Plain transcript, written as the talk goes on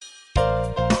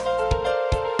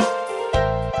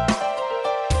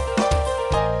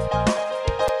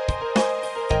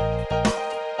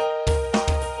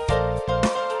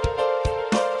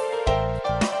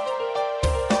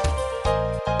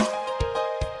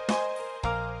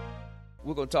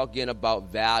we're going to talk again about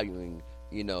valuing,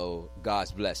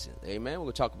 God's blessing. Amen. We're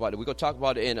going to talk about it. We're going to talk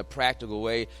about it in a practical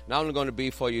way. Not only going to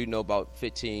be for you, about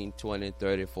 15, 20,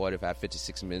 30, 45,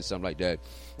 56 minutes, something like that.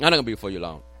 Not going to be for you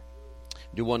long.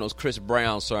 Do one of those Chris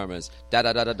Brown sermons.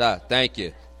 Da-da-da-da-da. Thank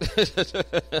you.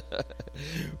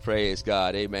 Praise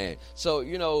God. Amen.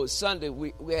 So, Sunday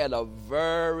we had a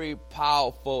very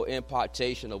powerful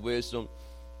impartation of wisdom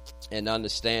and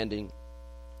understanding.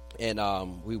 And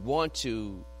we want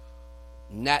to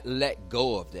not let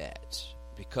go of that,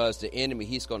 because the enemy,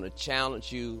 he's going to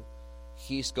challenge you.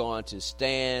 He's going to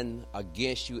stand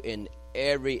against you in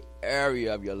every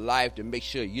area of your life to make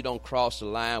sure you don't cross the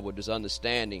line with this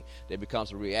understanding that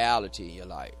becomes a reality in your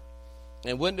life.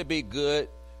 And wouldn't it be good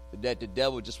that the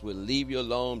devil just would leave you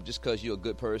alone just because you're a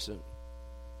good person?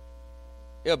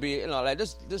 It'll be, like,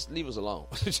 just leave us alone.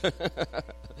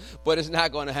 But it's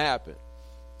not going to happen.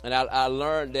 And I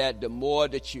learned that the more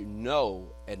that you know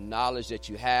and knowledge that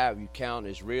you have, you count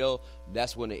as real,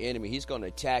 that's when the enemy, he's going to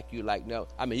attack you like no.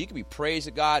 I mean, you can be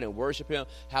praising God and worship him,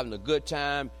 having a good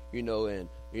time, and,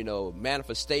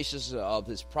 manifestations of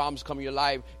his promise come in your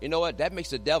life. You know what? That makes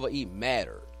the devil even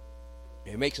madder.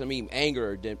 It makes him even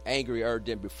angrier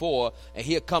than before, and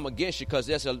he'll come against you because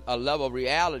there's a level of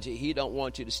reality he don't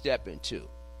want you to step into.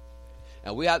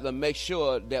 And we have to make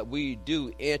sure that we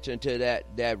do enter into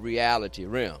that reality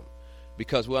realm,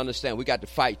 because we understand we got to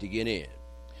fight to get in.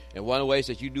 And one of the ways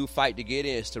that you do fight to get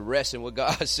in is to rest in what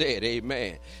God said.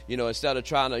 Amen. Instead of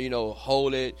trying to,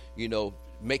 hold it,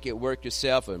 make it work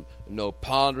yourself and,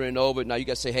 pondering over it. Now you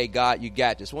got to say, hey, God, you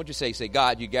got this. Won't you say,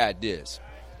 God, you got this.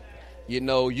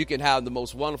 You can have the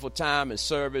most wonderful time in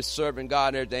service, serving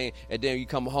God and everything, and then you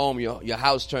come home, your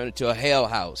house turned into a hell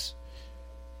house.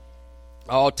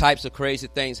 All types of crazy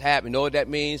things happen. You know what that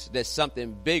means? That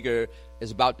something bigger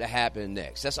is about to happen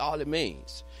next. That's all it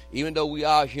means. Even though we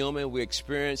are human, we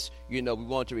experience, we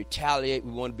want to retaliate.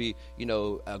 We want to be,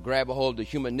 grab a hold of the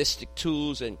humanistic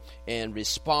tools and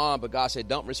respond. But God said,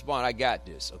 don't respond. I got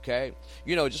this, okay?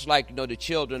 Just like, the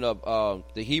children of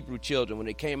the Hebrew children, when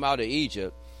they came out of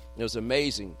Egypt, it was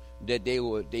amazing that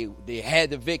they had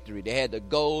the victory. They had the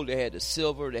gold, they had the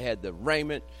silver, they had the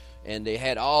raiment, and they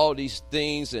had all these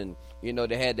things, and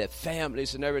they had their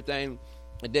families and everything.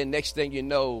 And then next thing you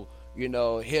know,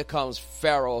 here comes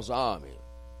Pharaoh's army.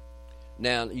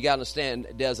 Now, you got to understand,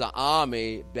 there's an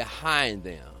army behind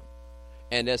them,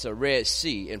 and there's a Red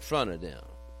Sea in front of them.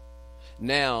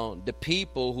 Now, the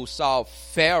people who saw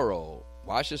Pharaoh,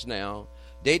 watch this now,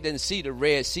 they didn't see the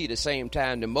Red Sea the same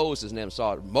time that Moses and them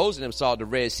saw it. Moses and them saw the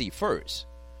Red Sea first.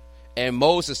 And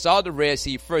Moses saw the Red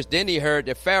Sea first. Then he heard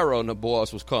that Pharaoh and the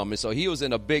boys was coming. So he was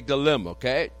in a big dilemma,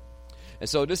 okay? And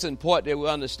so this is important that we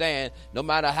understand, no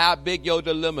matter how big your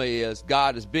dilemma is,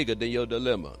 God is bigger than your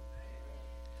dilemma.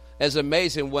 It's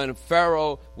amazing when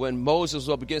Moses was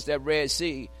up against that Red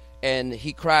Sea, and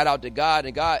he cried out to God,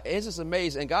 and God, it's just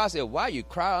amazing. And God said, why you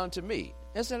cry unto me?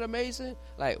 Isn't that amazing?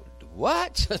 Like,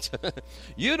 what?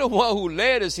 You're the one who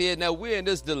led us here. Now we're in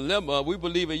this dilemma. We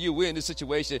believe in you. We're in this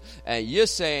situation. And you're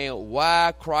saying,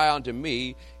 why cry unto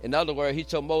me? In other words, he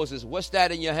told Moses, what's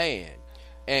that in your hand?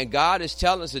 And God is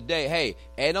telling us today, hey,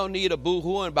 ain't no need of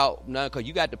boo-hooing about none, because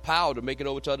you got the power to make it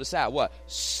over to the other side. What?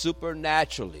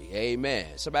 Supernaturally. Amen.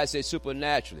 Somebody say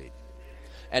supernaturally.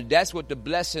 And that's what the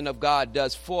blessing of God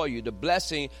does for you. The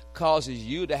blessing causes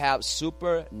you to have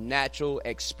supernatural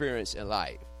experience in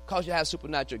life. Cause you have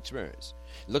supernatural experience.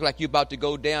 Look like you're about to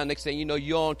go down. Next thing you know,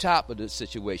 you're on top of the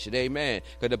situation. Amen.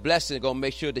 Because the blessing is going to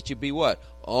make sure that you be what?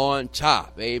 On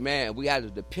top. Amen. We have to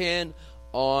depend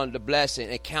on the blessing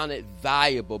and count it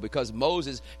valuable, because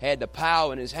Moses had the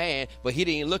power in his hand, but he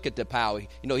didn't look at the power.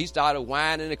 He started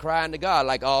whining and crying to God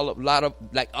like all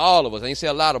of us. I ain't say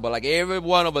a lot of, but like every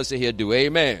one of us in here do.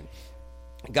 Amen.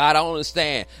 God, I don't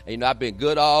understand. I've been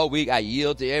good all week. I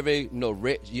yield to every,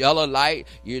 red, yellow light,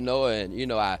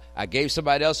 I gave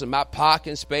somebody else in my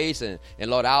parking space, and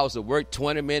Lord, I was to work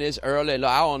 20 minutes early.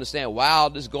 Lord, I don't understand why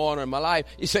all this going on in my life.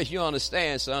 He says, you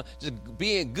understand, son, just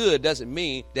being good doesn't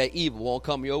mean that evil won't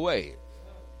come your way.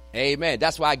 Amen.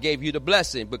 That's why I gave you the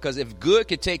blessing, because if good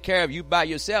can take care of you by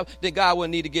yourself, then God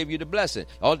wouldn't need to give you the blessing.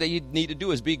 All that you need to do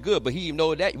is be good, but he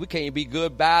knows that we can't be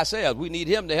good by ourselves. We need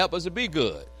him to help us to be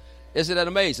good. Isn't that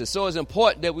amazing? So it's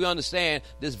important that we understand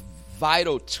this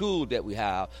vital tool that we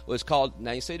have. What's called,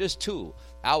 now you say this tool,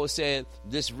 I would say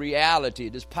this reality,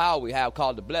 this power we have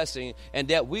called the blessing, and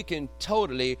that we can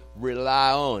totally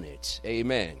rely on it.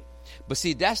 Amen. But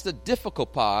see, that's the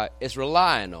difficult part, is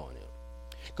relying on it.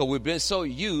 Because we've been so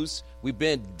used, we've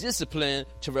been disciplined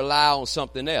to rely on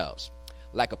something else,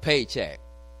 like a paycheck.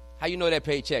 How you know that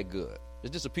paycheck good?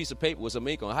 It's just a piece of paper with some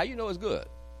ink on it. How you know it's good?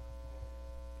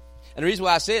 And the reason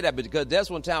why I say that, because that's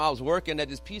one time I was working at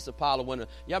this pizza parlor. Y'all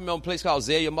remember a place called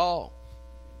Azalea Mall?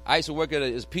 I used to work at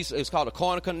it's called the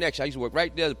Corner Connection. I used to work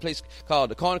right there at a place called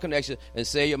the Corner Connection in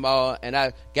Azalea Mall, and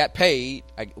I got paid.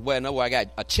 I got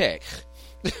a check,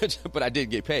 but I didn't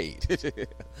get paid.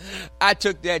 I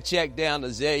took that check down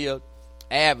Azalea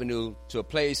Avenue to a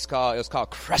place called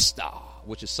Crestar,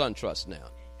 which is SunTrust now.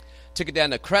 Took it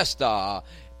down to Crestar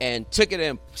and took it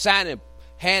and signed it,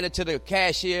 handed it to the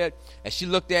cashier, and she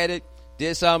looked at it,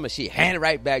 did something, and she handed it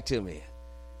right back to me.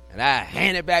 And I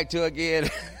handed it back to her again.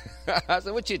 I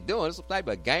said, what you doing? Some type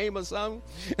of game or something?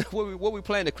 what we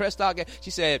playing, the Crestar game? She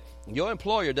said, your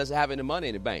employer doesn't have any money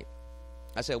in the bank.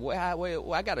 I said,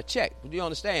 well, I got a check. Do you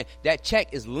understand? That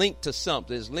check is linked to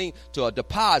something. It's linked to a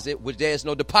deposit, which there's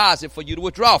no deposit for you to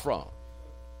withdraw from.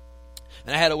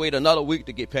 And I had to wait another week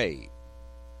to get paid.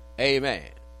 Amen.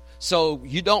 So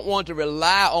you don't want to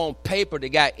rely on paper that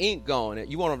got ink on it.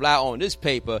 You want to rely on this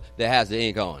paper that has the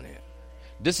ink on it.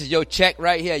 This is your check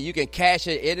right here. You can cash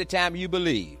it anytime you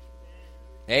believe.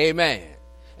 Amen.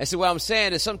 And so what I'm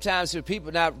saying is sometimes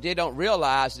people now, they don't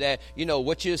realize that,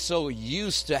 what you're so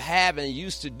used to having,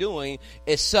 used to doing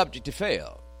is subject to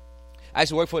fail. I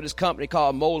used to work for this company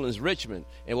called Mullins Richmond,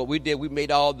 and what we did, we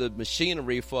made all the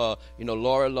machinery for,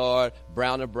 Laura Lord,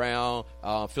 Brown & Brown,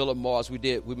 Philip Morris. We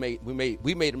made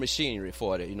the machinery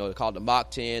for it. Called the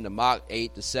Mach 10, the Mach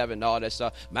 8, the 7, all that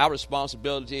stuff. My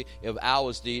responsibility, if I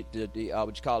was the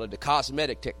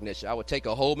cosmetic technician, I would take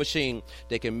a whole machine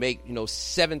that can make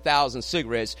 7,000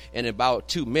 cigarettes in about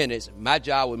 2 minutes. My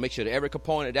job would make sure that every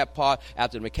component of that part,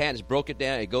 after the mechanics broke it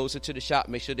down, it goes into the shop,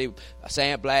 make sure they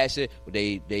sandblast it,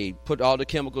 they put all the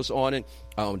chemicals on it,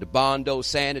 the Bondo,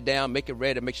 sand it down, make it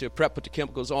ready, make sure prep, put the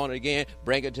chemicals on it again,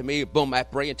 bring it to me, boom, I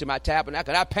bring it to my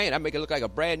tabernacle, I paint, I make it look like a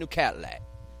brand new Cadillac.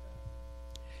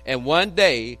 And one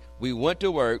day, we went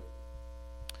to work,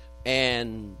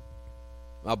 and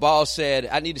my boss said,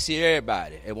 I need to see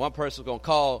everybody. And one person was going to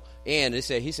call in, and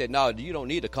he said, no, you don't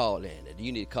need to call in,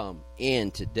 you need to come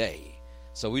in today.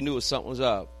 So we knew something was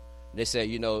up. And they said,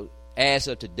 as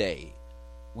of today,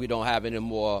 we don't have any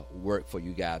more work for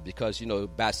you guys because,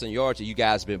 by seniority, you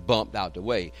guys have been bumped out the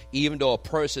way. Even though a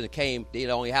person came, they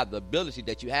don't only have the ability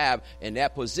that you have in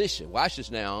that position. Watch this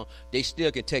now. They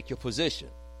still can take your position.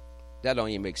 That don't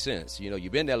even make sense. You've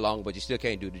been there long, but you still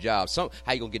can't do the job.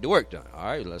 How you going to get the work done? All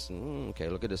right, okay,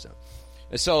 look at this now.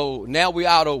 And so now we're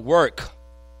out of work.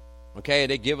 Okay,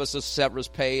 they give us a severance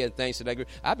pay and things to that.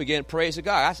 I began praising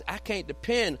God. I can't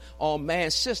depend on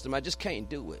man's system. I just can't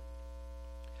do it.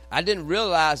 I didn't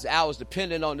realize that I was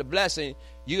dependent on the blessing.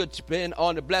 You depend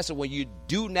on the blessing when you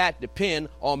do not depend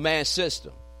on man's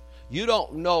system. You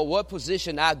don't know what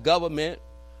position our government,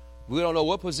 we don't know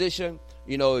what position,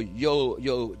 your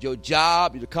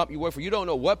job, the company you work for, you don't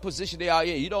know what position they are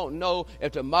in. You don't know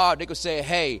if tomorrow they could say,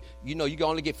 hey, you can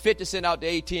only get 50 cents out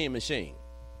the ATM machine.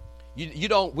 We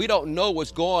don't know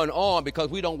what's going on because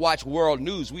we don't watch world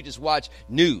news. We just watch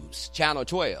news, Channel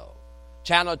 12.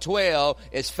 Channel 12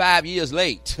 is 5 years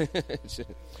late.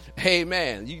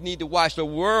 Amen. You need to watch the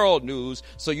world news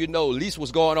so you know at least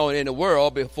what's going on in the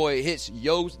world before it hits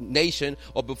your nation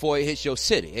or before it hits your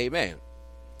city. Amen.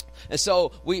 And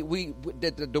so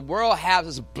the world has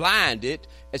us blinded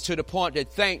to the point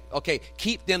that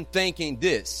keep them thinking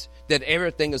this, that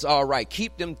everything is all right.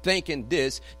 Keep them thinking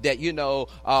this, that,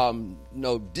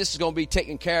 this is going to be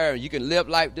taken care of. You can live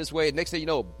life this way. Next thing you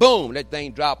know, boom, that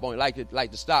thing drop on you,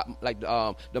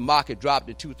 the market dropped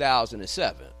in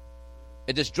 2007.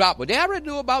 It just dropped. But they already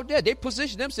knew about that. They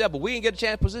positioned themselves, but we didn't get a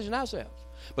chance to position ourselves.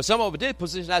 But some of us did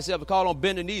position ourselves and call on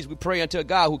bending knees. We pray unto a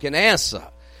God who can answer.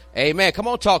 Amen. Come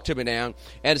on, talk to me now.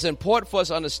 And it's important for us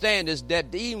to understand this,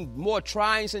 that even more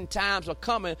trying times are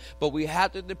coming, but we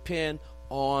have to depend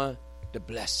on the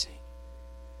blessing.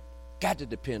 Got to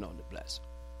depend on the blessing.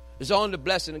 It's on the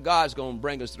blessing that God's going to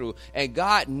bring us through. And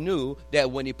God knew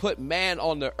that when he put man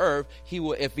on the earth,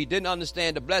 if he didn't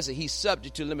understand the blessing, he's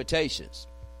subject to limitations.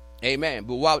 Amen.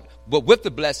 But with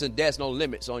the blessing, there's no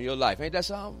limits on your life. Ain't that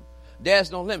something?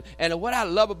 There's no limit. And what I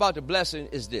love about the blessing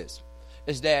is this,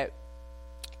 is that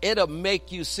it'll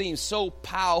make you seem so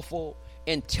powerful,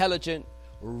 intelligent,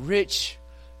 rich,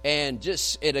 and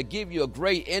it'll give you a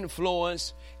great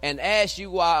influence. And as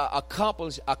you are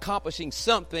accomplishing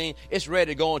something, it's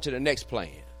ready to go on to the next plan.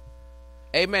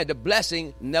 Amen. The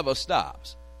blessing never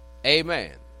stops.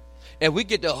 Amen. If we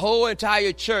get the whole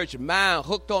entire church mind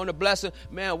hooked on the blessing,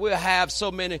 man, we'll have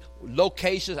so many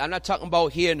locations. I'm not talking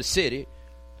about here in the city.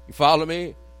 You follow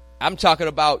me? I'm talking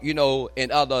about,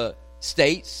 in other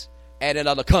states and in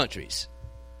other countries.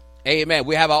 Amen.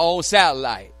 We have our own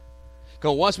satellite.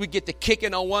 Because once we get to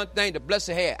kicking on one thing, the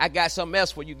blessing, hey, I got something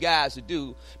else for you guys to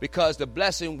do. Because the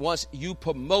blessing, once you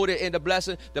promote it in the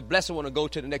blessing want to go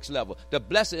to the next level. The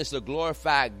blessing is to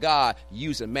glorify God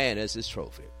using man as his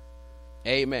trophy.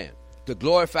 Amen. To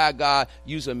glorify God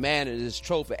using man as his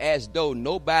trophy, as though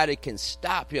nobody can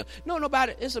stop him. No,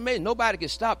 nobody. It's amazing. Nobody can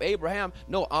stop Abraham.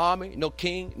 No army, no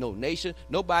king, no nation.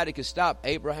 Nobody can stop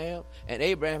Abraham. And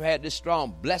Abraham had this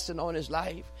strong blessing on his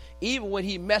life. Even when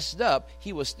he messed up,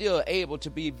 he was still able to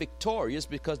be victorious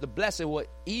because the blessing would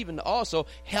even also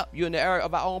help you in the area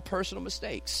of our own personal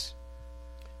mistakes.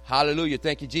 Hallelujah.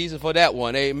 Thank you, Jesus, for that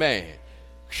one. Amen.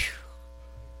 Whew.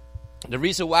 The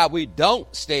reason why we don't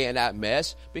stay in that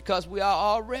mess, because we are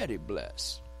already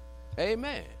blessed.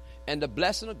 Amen. And the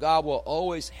blessing of God will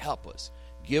always help us,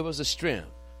 give us the strength,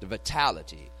 the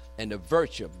vitality, and the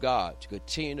virtue of God to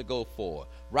continue to go forward.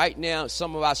 Right now,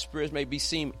 some of our spirits may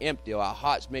seem empty, or our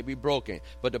hearts may be broken,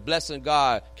 but the blessing of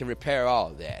God can repair all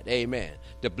of that. Amen.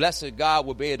 The blessing of God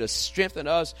will be able to strengthen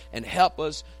us and help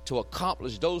us to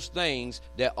accomplish those things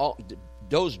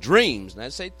those dreams,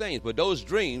 not say things, but those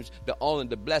dreams that only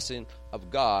the blessing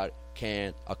of God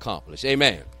can accomplish.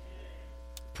 Amen.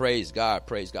 Praise God,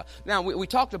 praise God. Now, we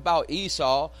talked about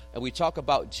Esau, and we talked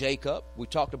about Jacob. We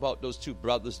talked about those two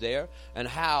brothers there, and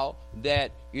how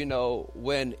that,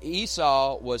 when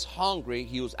Esau was hungry,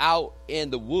 he was out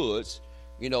in the woods,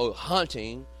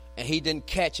 hunting, and he didn't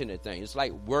catch anything. It's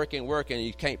like working, and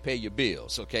you can't pay your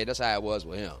bills, okay? That's how it was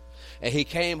with him. And he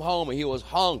came home, and he was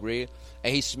hungry,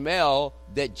 and he smelled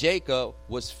that Jacob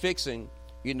was fixing,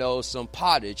 some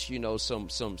pottage,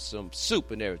 some soup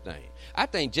and everything. I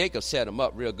think Jacob set him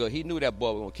up real good. He knew that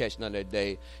boy was going to catch none that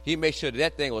day. He made sure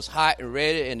that thing was hot and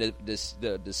ready, and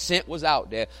the scent was out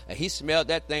there, and he smelled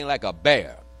that thing like a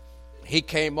bear. He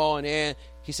came on in.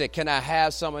 He said, "Can I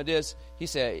have some of this?" He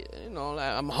said,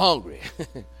 "I'm hungry."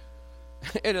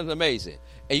 It is amazing.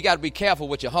 And you got to be careful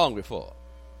what you're hungry for.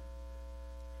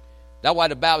 That's why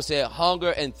the Bible said, hunger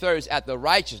and thirst after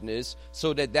righteousness,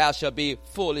 so that thou shalt be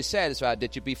fully satisfied,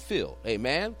 that you be filled.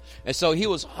 Amen? And so he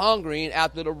was hungering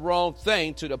after the wrong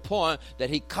thing, to the point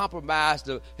that he compromised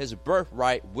his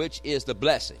birthright, which is the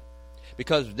blessing.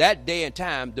 Because that day and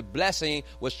time, the blessing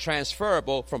was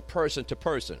transferable from person to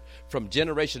person, from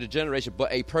generation to generation,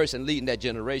 but a person leading that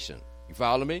generation. You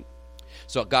follow me?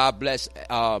 So God blessed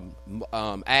Adam.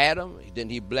 Then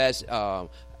he blessed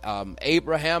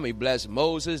Abraham. He blessed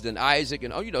Moses, then Isaac,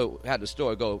 and how the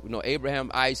story go.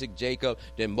 Abraham, Isaac, Jacob,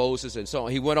 then Moses, and so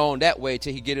on. He went on that way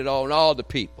till he get it on all the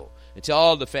people, until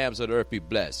all the families of the earth be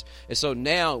blessed. And so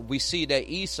now we see that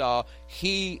Esau,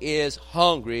 he is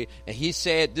hungry, and he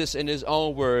said this in his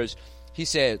own words. He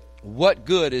said, "What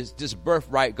good is this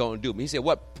birthright going to do me?" He said,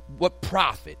 "What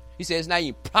profit?" He said, "It's not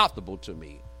even profitable to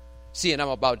me, seeing I'm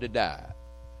about to die."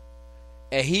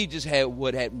 And he just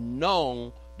would have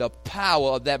known the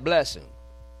power of that blessing.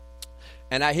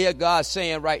 And I hear God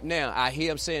saying right now, I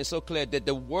hear him saying so clear, that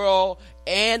the world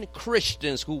and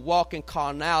Christians who walk in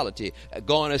carnality are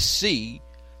going to see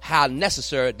how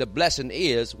necessary the blessing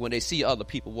is when they see other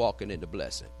people walking in the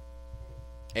blessing.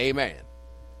 Amen.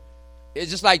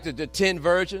 It's just like the 10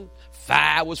 virgins.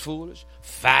 5 was foolish,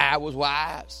 5 was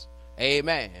wise.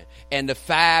 Amen. And the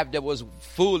 5 that was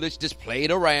foolish just played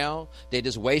around. They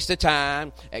just wasted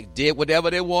time and did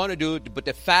whatever they wanted to do. But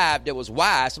the 5 that was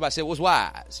wise, somebody said was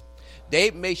wise,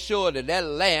 they made sure that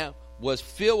lamp was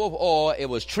filled with oil, it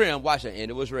was trimmed, watch it,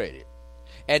 and it was ready.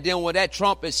 And then when that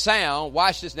trumpet sound,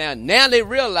 watch this now, they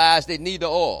realized they need the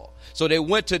oil. So they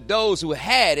went to those who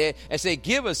had it and said,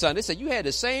 "Give us some." They said, "You had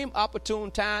the same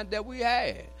opportune time that we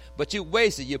had. But you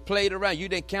wasted, you played around, you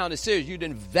didn't count it serious, you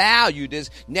didn't value this.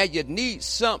 Now you need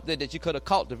something that you could have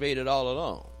cultivated all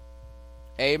along."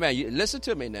 Amen. You listen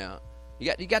to me now.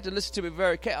 You got to listen to me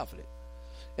very carefully.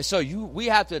 And so we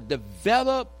have to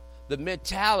develop the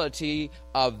mentality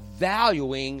of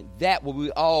valuing that what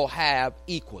we all have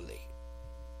equally.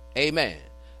 Amen.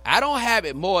 I don't have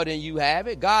it more than you have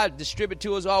it. God distributed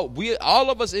to us all. All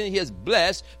of us in here is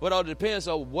blessed, but it all depends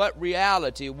on what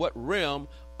reality, what realm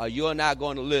you and I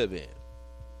going to live in.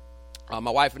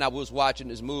 My wife and I was watching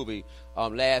this movie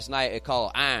last night. It's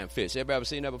called Iron Fist. Everybody ever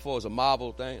seen that before? It's a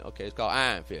Marvel thing. Okay, it's called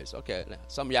Iron Fist. Okay, now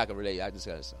some of y'all can relate. I just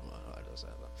got something.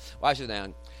 Watch it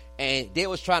now. And they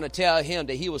was trying to tell him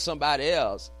that he was somebody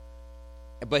else,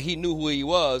 but he knew who he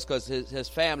was because his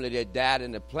family that died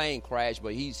in the plane crash,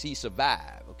 but he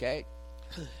survived. Okay,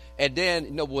 and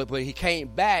then when he came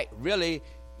back, really,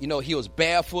 he was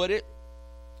barefooted.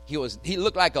 He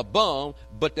looked like a bum,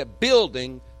 but the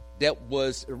building that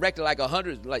was erected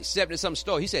like 70 some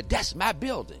stories, he said, "That's my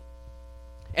building."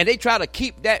 And they try to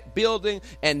keep that building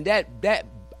and that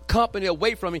company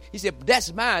away from me. He said,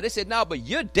 "That's mine." They said, "No, but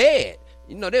you're dead.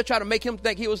 You know, they'll try to make him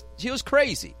think he was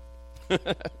crazy.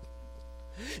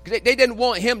 They didn't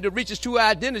want him to reach his true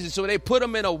identity, so they put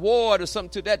him in a ward or something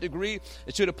to that degree,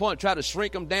 and to the point try to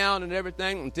shrink him down and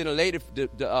everything. And then later,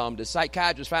 the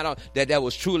psychiatrist found out that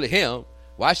was truly him.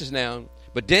 Watch this now.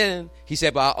 But then he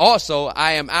said, "But also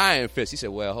I am Iron Fist." He said,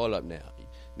 "Well, hold up now.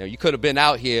 Now you could have been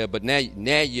out here, but now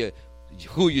you,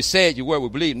 who you said you were, we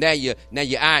believe. Now you're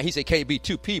Iron." He said, "Can't be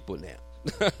two people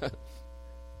now."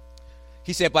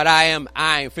 He said, "But I am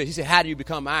Iron Fist." He said, "How do you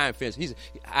become Iron Fist?" He said,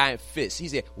 "Iron Fist." He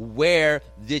said, "Where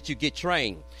did you get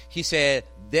trained?" He said,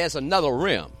 "There's another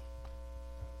realm."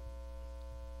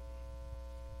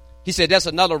 He said, "There's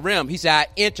another realm." He said, "I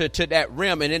entered to that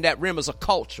realm, and in that realm is a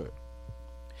culture.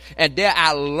 And there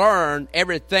I learned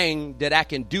everything that I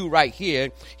can do right here."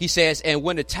 He says, "And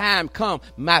when the time comes,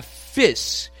 my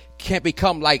fists can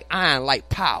become like iron, like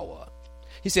power."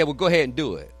 He said, "Well, go ahead and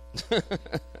do it."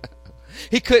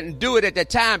 He couldn't do it at that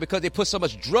time because they put so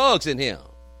much drugs in him.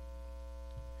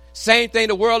 Same thing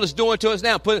the world is doing to us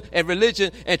now, and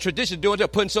religion and tradition doing to us,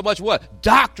 putting so much what?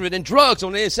 Doctrine and drugs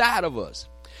on the inside of us,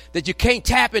 that you can't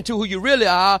tap into who you really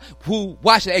are, who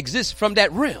exists from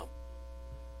that realm.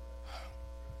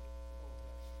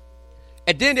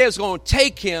 And then they was going to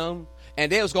take him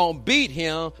and they was going to beat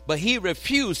him, but he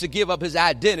refused to give up his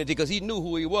identity because he knew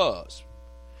who he was.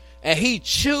 And he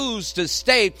chose to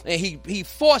stay, and he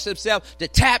forced himself to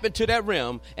tap into that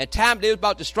realm. And time they was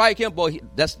about to strike him, boy,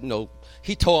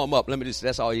 he tore him up.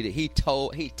 That's all he did. He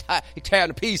tore him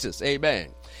to pieces.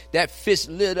 Amen. That fist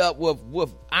lit up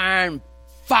with iron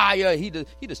fire. He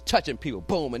just touching people,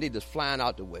 boom, and they just flying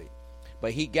out the way.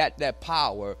 But he got that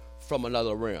power from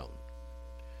another realm.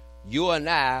 You and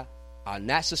I are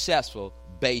not successful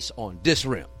based on this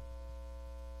realm.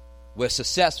 We're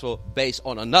successful based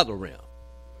on another realm.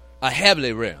 A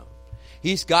heavenly realm.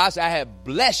 God said, "I have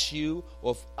blessed you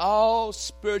with all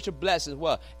spiritual blessings,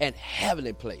 and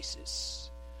heavenly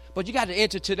places." But you got to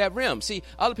enter to that realm. See,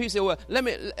 other people say, "Well,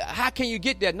 how can you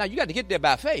get there?" No, you got to get there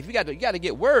by faith. You got to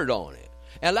get word on it.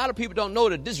 And a lot of people don't know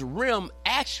that this realm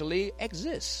actually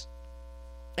exists.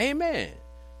 Amen.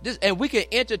 And we can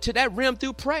enter to that realm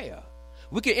through prayer.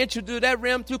 We can enter through that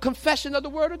realm through confession of the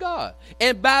word of God.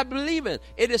 And by believing,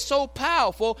 it is so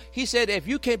powerful. He said, if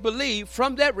you can believe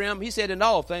from that realm, he said, then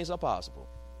all things are possible.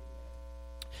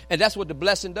 And that's what the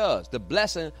blessing does. The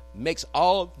blessing makes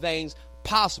all things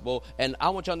possible. And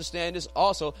I want you to understand this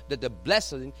also, that the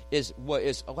blessing is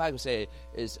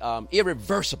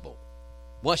irreversible.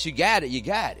 Once you got it, you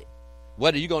got it.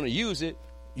 Whether you're going to use it,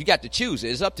 you got to choose it.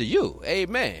 It's up to you.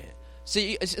 Amen.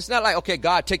 See, it's not like, okay,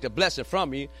 God take the blessing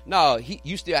from you. No,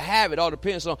 you still have it. All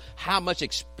depends on how much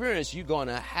experience you're going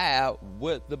to have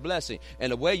with the blessing.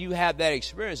 And the way you have that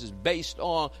experience is based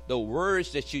on the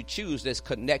words that you choose that's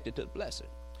connected to the blessing.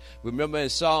 Remember in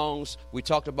songs, we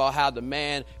talked about how the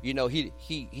man,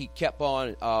 he kept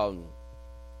on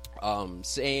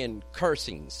saying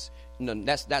cursings.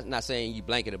 That's not saying you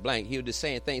blanket or blank. He was just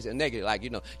saying things that are negative, like,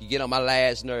 you get on my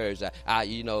last nerves. I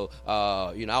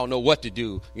don't know what to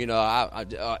do.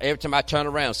 Every time I turn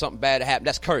around, something bad happens.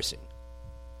 That's cursing.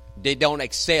 They don't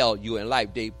excel you in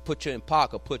life. They put you in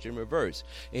park or put you in reverse.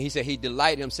 And he said he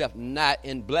delighted himself not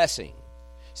in blessing.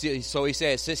 See, so he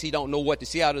said, since he don't know what to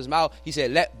see out of his mouth, he said,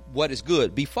 let what is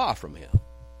good be far from him.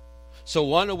 So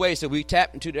one of the ways that we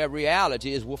tap into that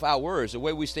reality is with our words. The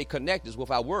way we stay connected is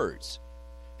with our words.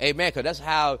 Amen. Because that's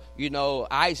how,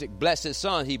 Isaac blessed his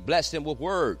son. He blessed him with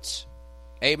words.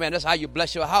 Amen. That's how you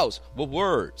bless your house, with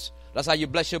words. That's how you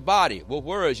bless your body, with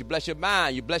words. You bless your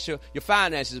mind. You bless your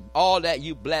finances. All that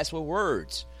you bless with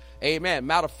words. Amen.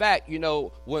 Matter of fact,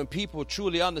 when people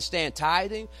truly understand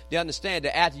tithing, they understand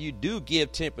that after you do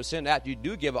give 10%, after you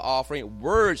do give an offering,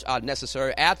 words are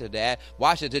necessary after that.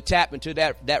 Watch it to tap into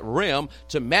that realm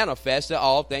to manifest that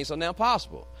all things are now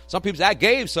possible. Some people say, I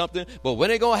gave something, but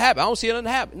when it going to happen? I don't see it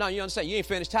happen. No, you understand? You ain't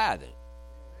finished tithing.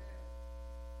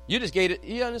 You just gave it,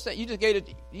 you understand? You just gave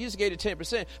it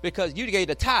 10% because you gave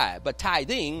the tithe. But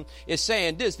tithing is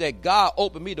saying this, that God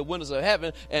opened me the windows of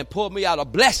heaven and pulled me out a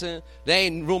blessing. There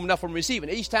ain't room enough for me to receive.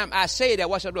 And each time I say that,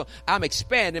 watch what I'm doing. I'm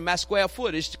expanding my square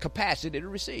footage capacity to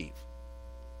receive.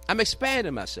 I'm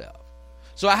expanding myself.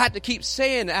 So I have to keep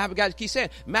saying that. I have got to keep saying.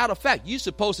 Matter of fact, you're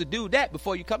supposed to do that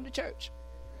before you come to church.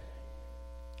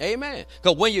 Amen.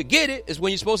 Because when you get it, is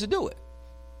when you're supposed to do it.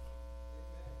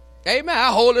 Amen.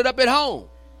 I hold it up at home.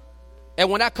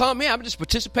 And when I come in, I'm just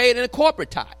participating in a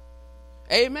corporate tithe.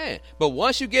 Amen. But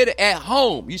once you get it at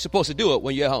home, you're supposed to do it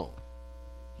when you're at home.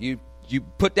 You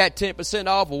put that 10%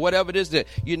 off or whatever it is that,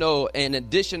 in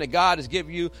addition that God has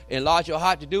given you, enlarge your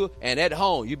heart to do it. And at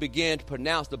home, you begin to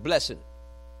pronounce the blessing.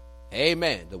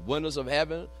 Amen. The windows of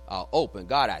heaven are open.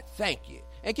 God, I thank you.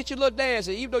 and get your little dance.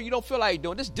 And even though you don't feel like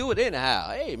doing, just do it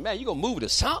anyhow. Hey, man, you're going to move to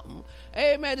something.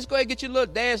 Hey, man, just go ahead and get your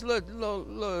little dance,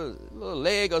 little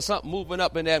leg or something moving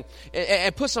up in there,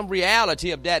 and put some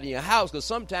reality of that in your house, because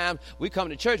sometimes we come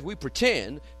to church, we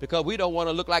pretend because we don't want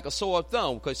to look like a sore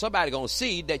thumb, because somebody going to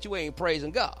see that you ain't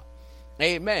praising God.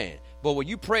 Amen. But when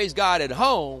you praise God at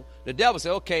home, the devil say,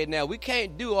 okay, now we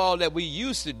can't do all that we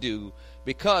used to do,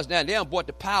 because now they done brought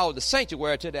the power of the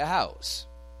sanctuary to their house.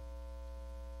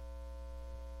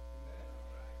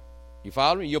 You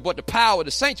follow me? You brought the power of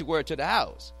the sanctuary to the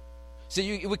house.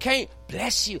 See, we can't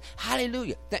bless you.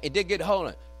 Hallelujah. It did get hold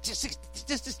on.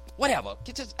 Just whatever.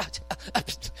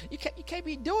 You can't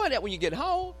be doing that when you get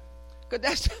home,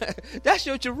 because that's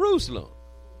your Jerusalem.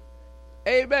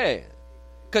 Amen.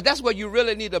 Because that's where you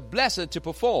really need a blessing to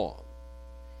perform.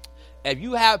 If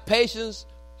you have patience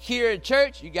here in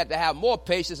church, you got to have more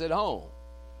patience at home.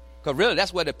 Because really,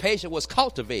 that's where the patience was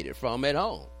cultivated from, at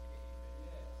home.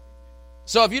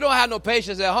 So if you don't have no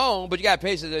patience at home, but you got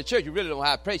patience at church, you really don't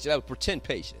have patience. That was pretend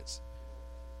patience.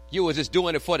 You were just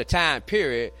doing it for the time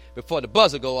period before the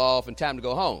buzzer go off and time to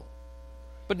go home.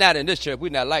 But not in this church.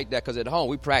 We're not like that, because at home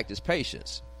we practice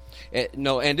patience.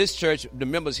 In this church, the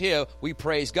members here, we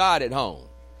praise God at home.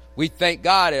 We thank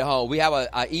God at home. We have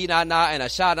a e-na-na and a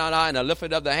sha-na-na and a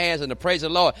lifting of the hands and the praise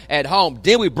of the Lord at home.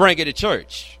 Then we bring it to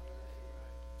church.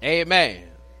 Amen.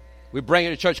 We bring it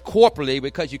to church corporately,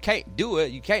 because you can't do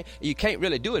it. You can't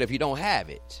really do it if you don't have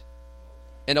it.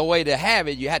 And the way to have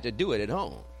it, you have to do it at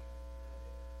home.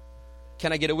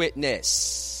 Can I get a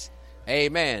witness?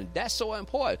 Amen. That's so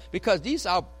important, because these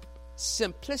are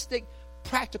simplistic,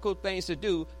 practical things to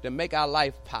do to make our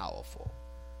life powerful.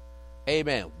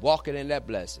 Amen. Walking in that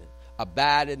blessing.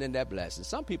 Abiding in that blessing.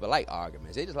 Some people like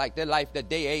arguments. They just like their life, that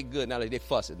day ain't good. Now they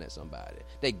fussing at somebody.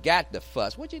 They got the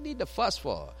fuss. What you need to fuss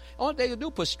for? Only thing you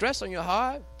do, put stress on your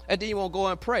heart, and then you won't go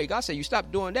and pray. God said, you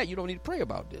stop doing that, you don't need to pray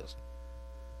about this.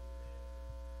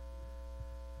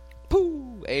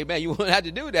 Pooh. Amen. You won't have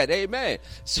to do that. Amen.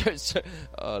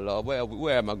 Oh, Lord,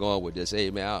 where am I going with this?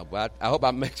 Amen. I hope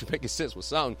I'm making sense with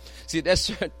something. See, there's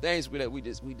certain things that we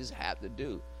just have to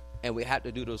do. And we have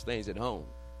to do those things at home.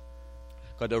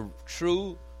 Because the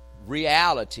true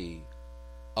reality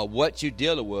of what you're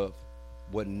dealing with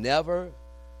will never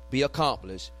be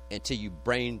accomplished until you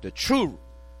bring the true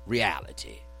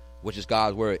reality, which is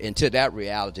God's word, into that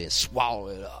reality and swallow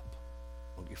it up.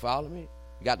 You follow me?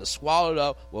 You got to swallow it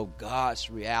up with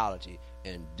God's reality.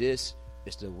 And this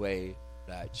is the way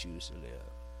that I choose to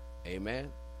live.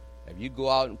 Amen? If you go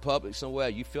out in public somewhere,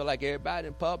 you feel like everybody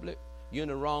in public, you're in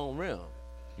the wrong realm.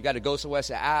 You got to go somewhere and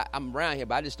say, I'm around here,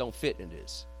 but I just don't fit in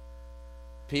this.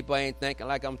 People ain't thinking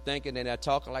like I'm thinking, and they're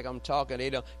talking like I'm talking. They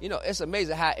don't. It's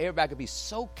amazing how everybody can be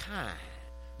so kind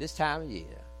this time of year.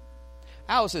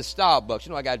 I was in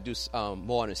Starbucks. I got to do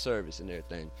morning service and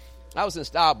everything. I was in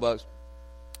Starbucks,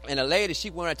 and a lady, she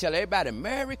wanted to tell everybody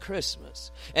Merry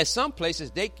Christmas. And some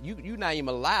places, you're not even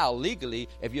allowed legally,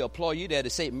 if you're an employee there, to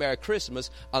say Merry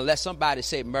Christmas unless somebody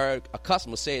say a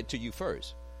customer say it to you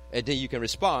first. And then you can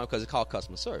respond, because it's called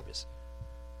customer service.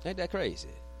 Ain't that crazy?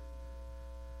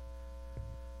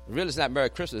 Really, it's not Merry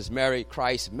Christmas. It's Merry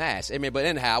Christ Mass. Amen. But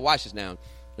anyhow, watch this now.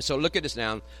 So look at this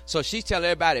now. So she's telling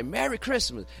everybody, Merry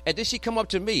Christmas. And then she come up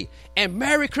to me, and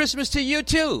Merry Christmas to you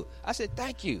too. I said,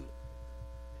 thank you.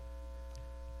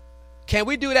 Can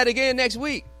we do that again next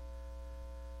week?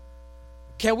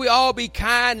 Can we all be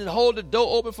kind and hold the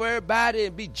door open for everybody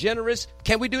and be generous?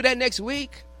 Can we do that next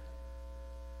week?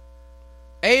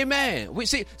 Amen. We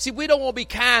don't want to be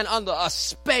kind under a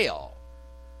spell.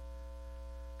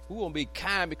 We want to be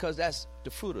kind because that's the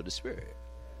fruit of the Spirit.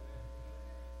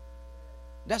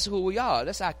 That's who we are.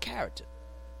 That's our character.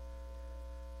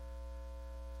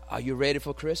 Are you ready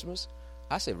for Christmas?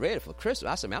 I said, ready for Christmas.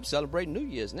 I said, man, I'm celebrating New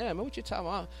Year's now. Man, what you talking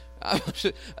about?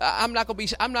 I'm not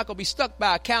gonna be stuck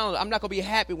by a calendar. I'm not gonna be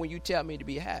happy when you tell me to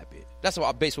be happy. That's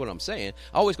basically what I'm saying.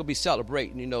 I'm always gonna be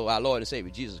celebrating, our Lord and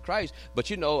Savior Jesus Christ. But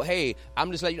hey,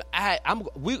 I'm just like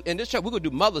we in this church we're gonna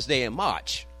do Mother's Day in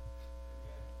March.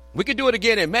 We could do it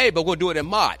again in May, but we'll do it in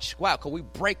March. Why? Because we're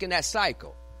breaking that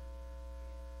cycle.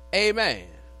 Amen.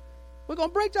 We're going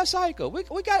to break that cycle. We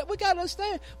got to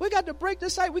understand. We got to break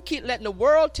this cycle. We keep letting the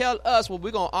world tell us what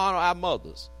we're going to honor our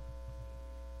mothers.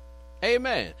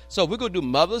 Amen. So we're going to do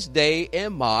Mother's Day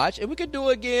in March, and we could do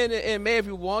it again in May if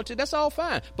you want to. That's all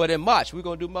fine. But in March, we're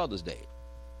going to do Mother's Day.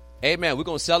 Amen. We're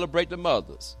going to celebrate the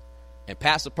mothers. And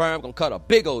Pastor Perm going to cut a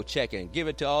big old check and give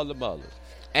it to all the mothers.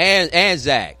 And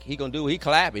Zach, he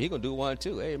clapping. He going to do one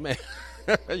too. Amen.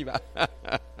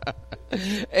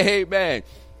 Amen.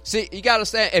 See, you got to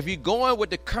understand, if you're going with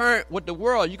the current, with the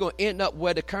world, you're going to end up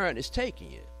where the current is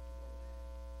taking you.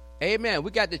 Amen.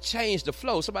 We got to change the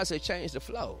flow. Somebody say change the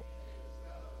flow.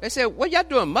 They said, what y'all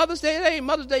doing? Mother's Day? It ain't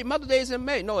Mother's Day. Mother's Day is in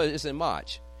May. No, it's in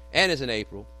March. And it's in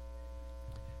April.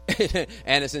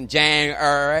 And it's in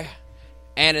January.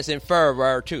 And it's in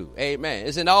February too. Amen.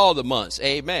 It's in all the months.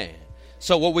 Amen.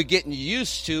 So what we're getting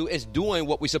used to is doing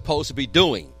what we're supposed to be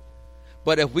doing.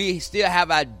 But if we still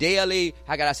have our daily,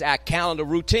 our calendar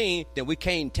routine, then we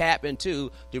can't tap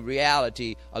into the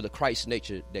reality of the Christ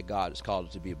nature that God has called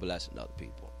us to be a blessing to other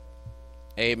people.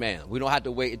 Amen. We don't have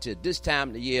to wait until this time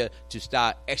of the year to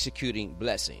start executing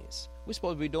blessings. We're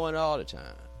supposed to be doing it all the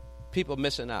time. People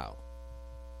missing out.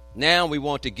 Now we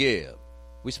want to give.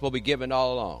 We're supposed to be giving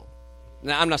all along.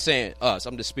 Now, I'm not saying us.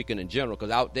 I'm just speaking in general, because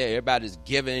out there, everybody's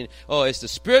giving. Oh, it's the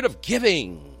spirit of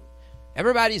giving.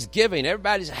 Everybody's giving.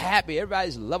 Everybody's happy.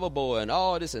 Everybody's lovable and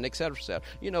all this and et cetera, et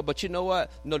cetera. But you know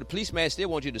what? The policeman still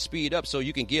wants you to speed up so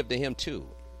you can give to him too.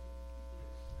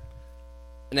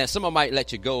 Now, someone might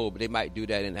let you go, but they might do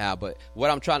that anyhow. But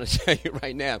what I'm trying to tell you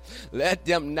right now, let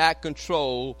them not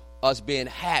control us being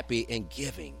happy and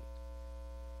giving.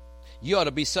 You ought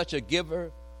to be such a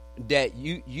giver that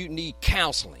you need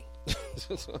counseling.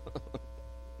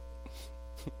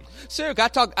 Seriously,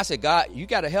 I said, God, you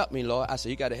got to help me, Lord. I said,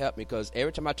 you got to help me, because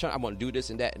every time I turn, I'm going to do this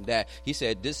and that and that. He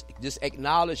said, just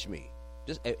acknowledge me.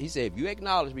 He said, if you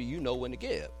acknowledge me, you know when to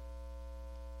give.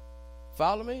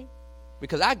 Follow me?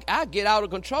 Because I get out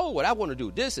of control when I want to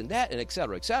do this and that and et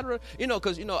cetera,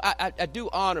 because, I do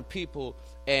honor people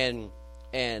and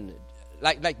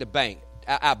like the bank.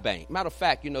 Our bank. Matter of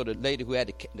fact, the lady who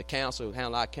had the council, who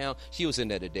handled our account, she was in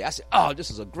there today. I said, oh,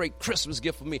 this is a great Christmas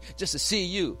gift for me, just to see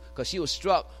you, because she was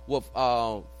struck with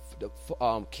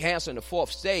cancer in the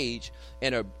 4th stage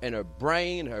in her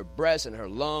brain, her breast, and her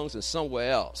lungs, and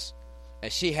somewhere else.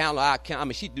 And she handled our account. I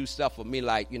mean, she do stuff for me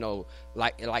like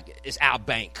it's our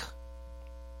bank.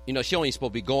 She only supposed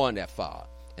to be going that far.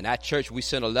 And at church, we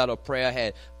sent a letter of prayer,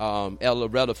 had Elder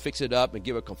Loretta fix it up and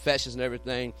give her confessions and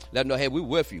everything. Let them know, hey, we're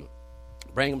with you.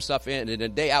 Bring them stuff in. And the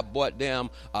day I bought them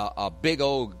a big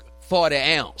old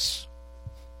 40-ounce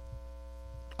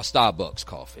of Starbucks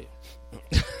coffee.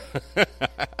 I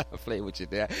played with you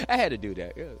there. I had to do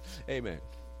that. Yeah. Amen.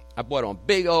 I bought on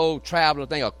big old traveling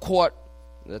thing, a quart.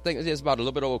 I think it's about a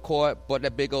little bit over a quart. Bought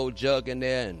that big old jug in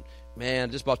there, and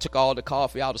man, just about took all the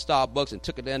coffee out of Starbucks and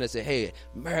took it in and said, hey,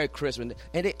 Merry Christmas.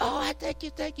 And they, oh, thank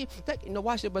you.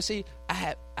 Watch it. But see,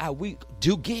 we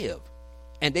do give.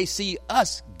 And they see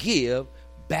us give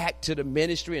back to the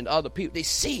ministry and other people. They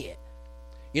see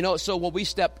it. So when we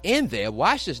step in there,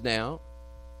 watch this now,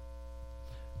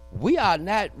 we're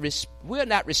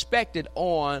not respected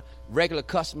on regular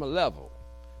customer level,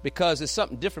 because there's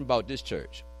something different about this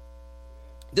church.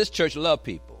 This church love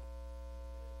people.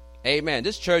 Amen.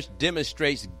 This church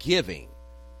demonstrates giving.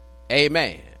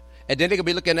 Amen. And then they could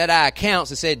be looking at our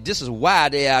accounts and say, this is why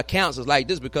their accounts is like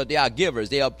this, because they are givers.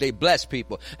 They bless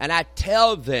people. And I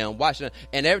tell them, watch them,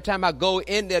 and every time I go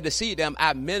in there to see them,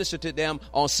 I minister to them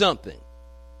on something.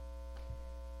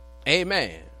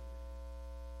 Amen.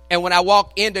 And when I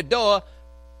walk in the door,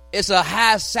 it's a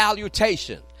high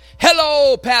salutation.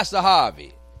 Hello, Pastor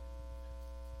Harvey.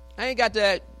 I ain't got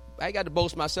to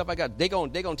boast myself. They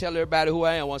gonna tell everybody who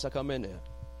I am once I come in there.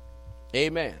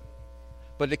 Amen.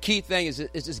 But the key thing is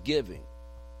just giving.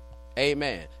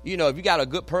 Amen. If you got a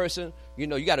good person, you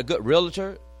got a good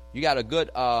realtor, you got a good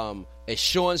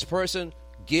insurance person,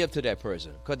 give to that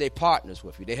person, because they partners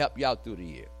with you. They help you out through the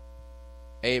year.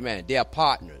 Amen. They are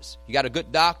partners. You got a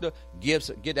good doctor, get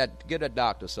that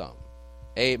doctor something.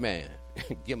 Amen.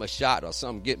 Give him a shot or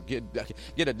something.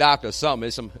 Get a doctor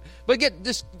something. But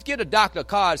get a doctor a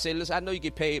card and say, listen, I know you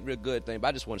get paid real good thing, but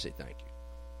I just want to say thank you.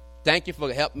 Thank you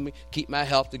for helping me keep my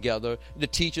health together. The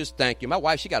teachers, thank you. My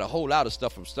wife, she got a whole lot of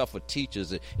stuff for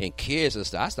teachers and kids and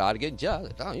stuff. I started getting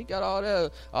jealous. Oh, you got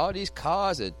all these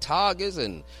cars and Targets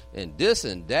and this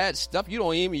and that stuff. You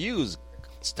don't even use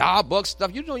Starbucks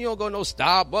stuff. You don't go to no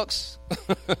Starbucks.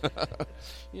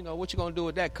 What you going to do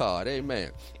with that card?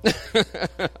 Amen.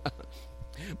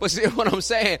 But see what I'm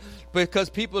saying?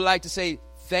 Because people like to say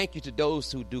thank you to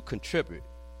those who do contribute.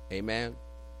 Amen.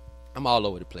 I'm all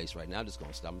over the place right now. I'm just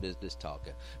going to stop this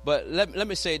talking. But let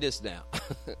me say this now.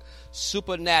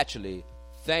 Supernaturally,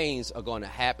 things are going to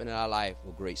happen in our life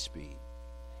with great speed.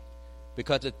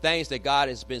 Because the things that God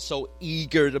has been so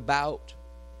eager about,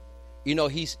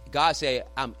 God said,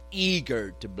 I'm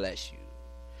eager to bless you.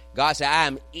 God said, I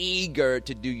am eager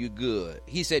to do you good.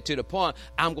 He said, to the point,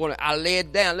 I lay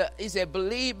it down. Look, he said,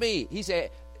 believe me. He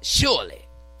said, surely.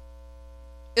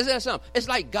 Isn't that something? It's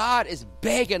like God is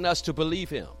begging us to believe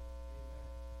him.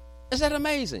 Is that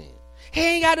amazing? He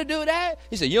ain't got to do that.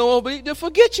 He said, you don't believe, then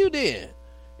forget you then.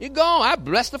 You're gone. I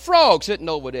bless the frog sitting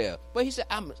over there. But he said,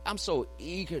 I'm so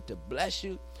eager to bless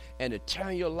you and to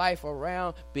turn your life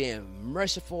around, being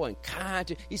merciful and kind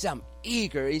to you. He said, I'm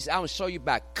eager. He said, I'm going to show you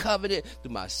by covenant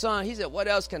through my son. He said, what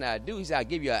else can I do? He said, I'll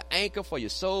give you an anchor for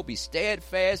your soul. Be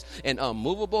steadfast and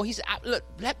unmovable. He said, look,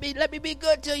 let me be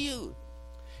good to you.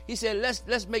 He said,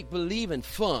 let's make believing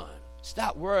fun.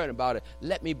 Stop worrying about it.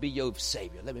 Let me be your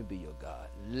Savior. Let me be your God.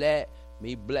 Let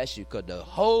me bless you. Because the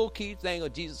whole key thing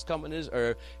of Jesus coming to this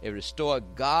earth is restore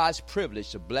God's privilege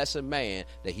to bless a man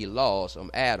that he lost from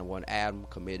Adam when Adam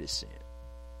committed sin.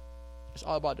 It's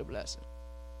all about the blessing.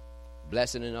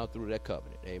 Blessing and all through that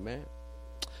covenant. Amen.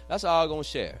 That's all I'm going to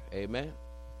share. Amen.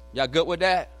 Y'all good with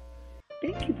that?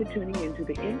 Thank you for tuning in to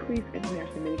the Increase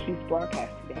International Ministries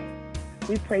broadcast today.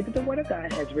 We pray that the Word of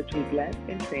God has richly blessed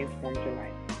and transformed your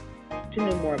life. To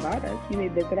know more about us, you may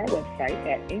visit our website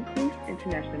at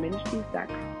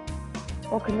increaseinternationalministries.com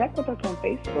or connect with us on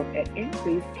Facebook at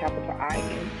Increase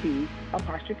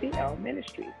INT''L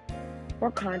Ministries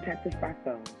or contact us by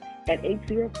phone at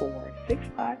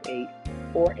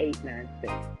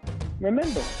 804-658-4896.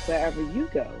 Remember, wherever you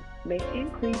go, may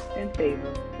increase and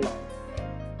favor flow.